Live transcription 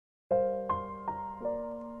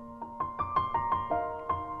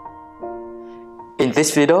In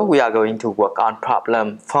this video, we are going to work on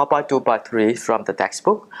problem 4.2.3 from the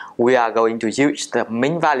textbook. We are going to use the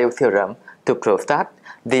mean value theorem to prove that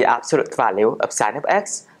the absolute value of sin of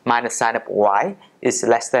x minus sin of y is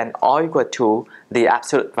less than or equal to the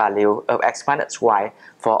absolute value of x minus y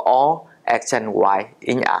for all x and y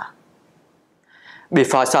in R.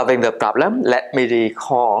 Before solving the problem, let me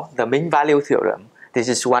recall the mean value theorem. This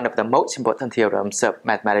is one of the most important theorems of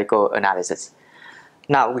mathematical analysis.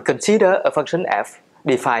 Now we consider a function f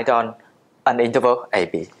defined on an interval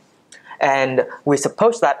ab. And we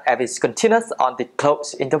suppose that f is continuous on the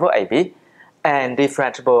closed interval ab and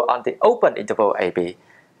differentiable on the open interval ab.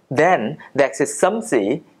 Then there exists some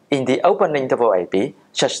c in the open interval ab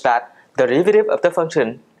such that the derivative of the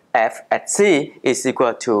function f at c is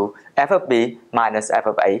equal to f of b minus f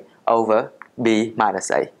of a over b minus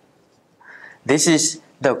a. This is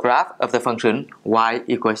the graph of the function y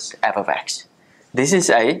equals f of x. This is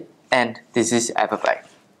a and this is f of a.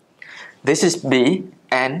 This is b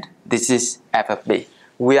and this is f of b.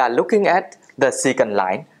 We are looking at the secant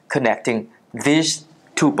line connecting these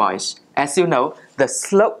 2 points. As you know, the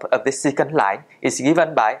slope of this secant line is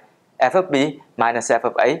given by f of b minus f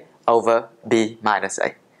of a over b minus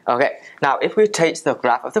a. Okay, now if we take the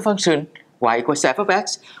graph of the function y equals f of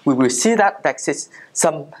x, we will see that there exists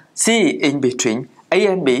some c in between a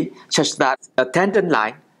and b such that a tangent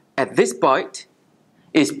line at this point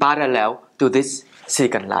is parallel to this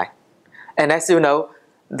secant line. And as you know,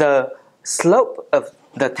 the slope of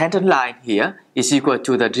the tangent line here is equal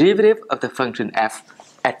to the derivative of the function f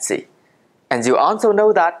at c. And you also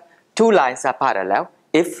know that two lines are parallel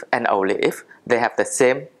if and only if they have the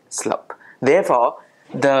same slope. Therefore,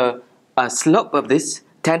 the slope of this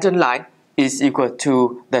tangent line is equal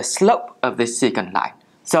to the slope of this secant line.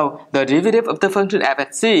 So the derivative of the function f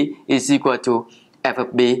at c is equal to f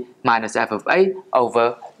of b minus f of a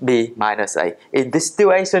over b minus a. In this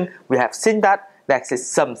situation, we have seen that there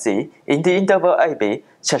exists some c in the interval ab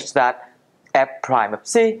such that f prime of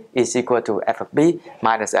c is equal to f of b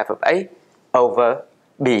minus f of a over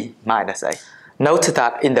b minus a. Note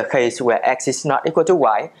that in the case where x is not equal to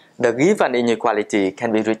y, the given inequality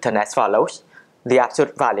can be written as follows. The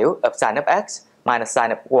absolute value of sin of x minus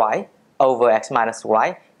sin of y over x minus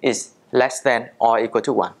y is less than or equal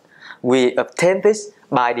to 1. We obtain this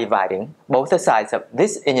by dividing both the sides of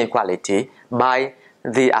this inequality by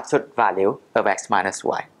the absolute value of x minus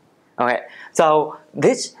y. Okay, so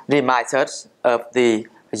this reminds us of the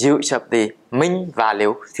use of the mean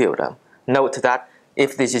value theorem. Note that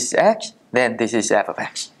if this is x, then this is f of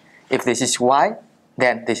x. If this is y,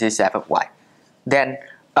 then this is f of y. Then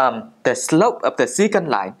the slope of the secant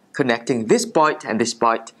line connecting this point and this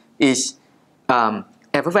point is f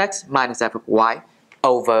of x minus f of y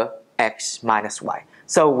over x minus y.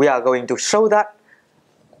 So we are going to show that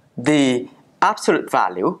the absolute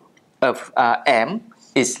value of m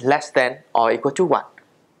is less than or equal to 1.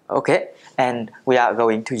 Okay, and we are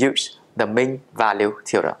going to use the mean value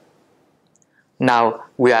theorem. Now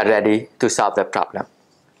we are ready to solve the problem.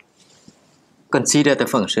 Consider the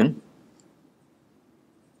function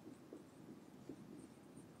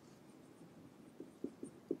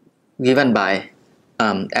given by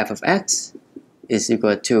f of x is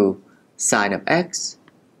equal to sin of x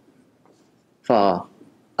for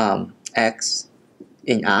x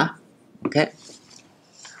in R. Okay.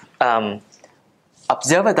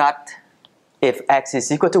 Observe that if x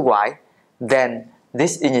is equal to y, then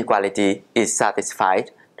this inequality is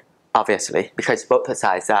satisfied, obviously, because both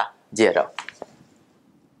sides are 0.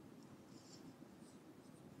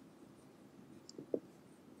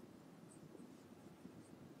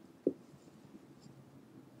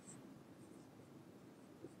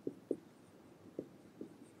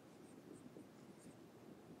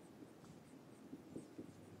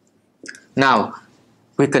 Now,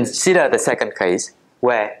 we consider the second case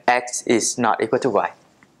where x is not equal to y.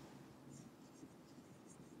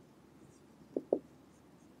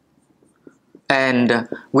 And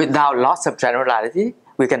without loss of generality,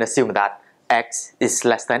 we can assume that x is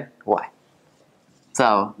less than y.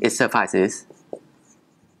 So it suffices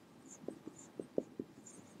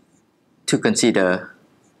to consider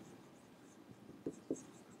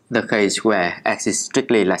the case where x is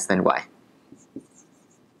strictly less than y.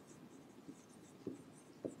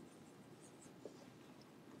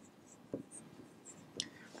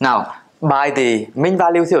 Now, by the mean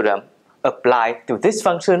value theorem applied to this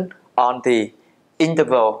function on the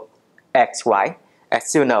interval xy,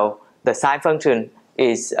 as you know, the sine function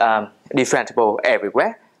is differentiable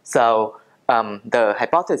everywhere. So the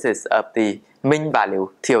hypothesis of the mean value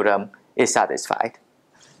theorem is satisfied.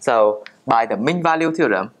 So by the mean value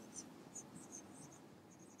theorem,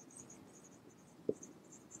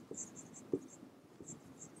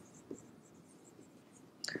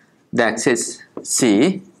 that exists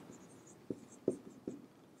C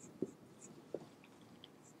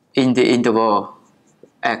in the interval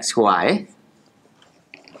x, y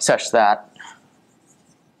such that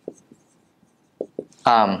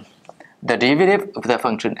the derivative of the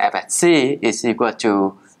function f at C is equal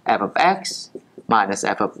to f of x minus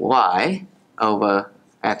f of y over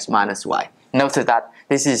x minus y. Notice that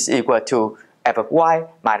this is equal to f of y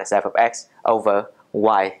minus f of x over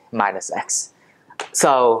y minus x.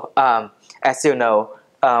 So as you know,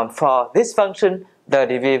 for this function, the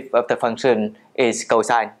derivative of the function is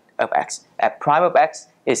cosine of x. F prime of x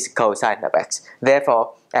is cosine of x.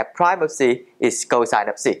 Therefore, f prime of c is cosine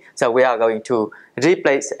of c. So we are going to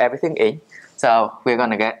replace everything in. So we're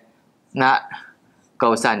going to get that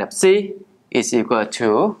cosine of c is equal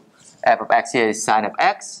to f of x here is sine of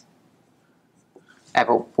x. F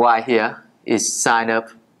of y here is sine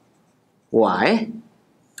of y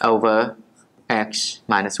over x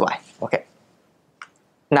minus y. Okay.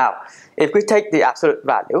 Now, if we take the absolute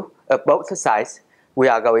value of both sides, we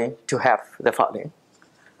are going to have the following.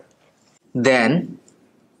 Then,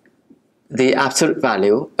 the absolute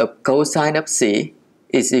value of cosine of c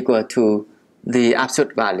is equal to the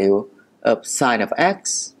absolute value of sine of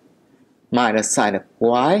x minus sine of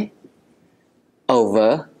y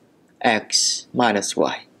over x minus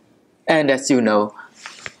y. And as you know,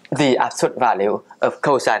 the absolute value of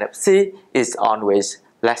cosine of c is always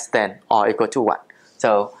less than or equal to 1.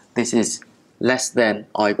 So this is less than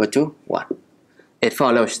or equal to 1. It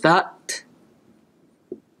follows that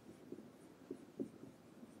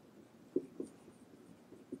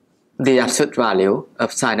the absolute value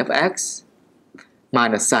of sine of x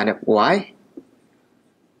minus sine of y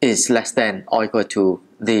is less than or equal to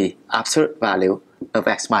the absolute value of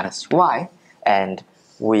x minus y, and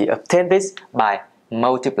we obtain this by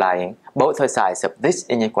multiplying both sides of this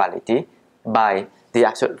inequality by the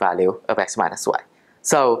absolute value of x minus y.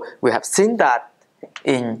 So we have seen that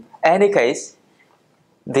in any case,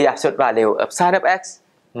 the absolute value of sine of x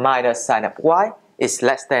minus sine of y is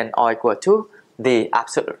less than or equal to the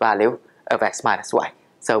absolute value of x minus y.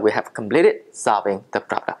 So we have completed solving the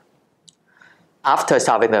problem. After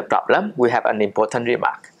solving the problem, we have an important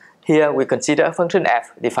remark. Here we consider a function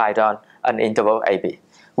f defined on an interval AB.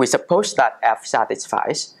 We suppose that f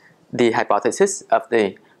satisfies the hypothesis of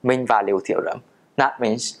the mean value theorem. That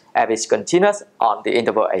means f is continuous on the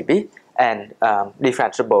interval AB and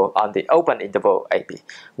differentiable on the open interval AB.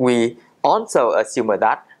 We also assume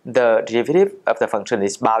that the derivative of the function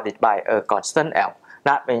is bounded by a constant L.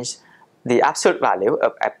 That means the absolute value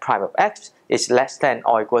of f prime of x is less than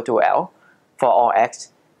or equal to L for all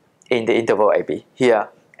x in the interval AB. Here,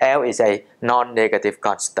 L is a non-negative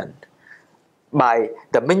constant. By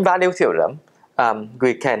the mean value theorem,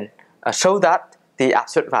 we can show that the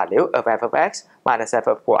absolute value of f of x minus f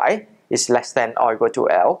of y is less than or equal to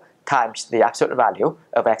L times the absolute value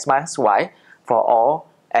of x minus y for all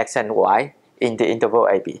x and y in the interval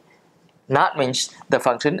AB. That means the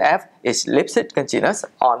function f is Lipschitz continuous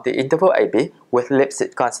on the interval AB with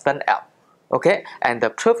Lipschitz constant L. Okay, and the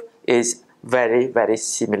proof is very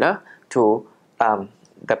similar to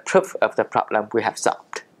the proof of the problem we have solved.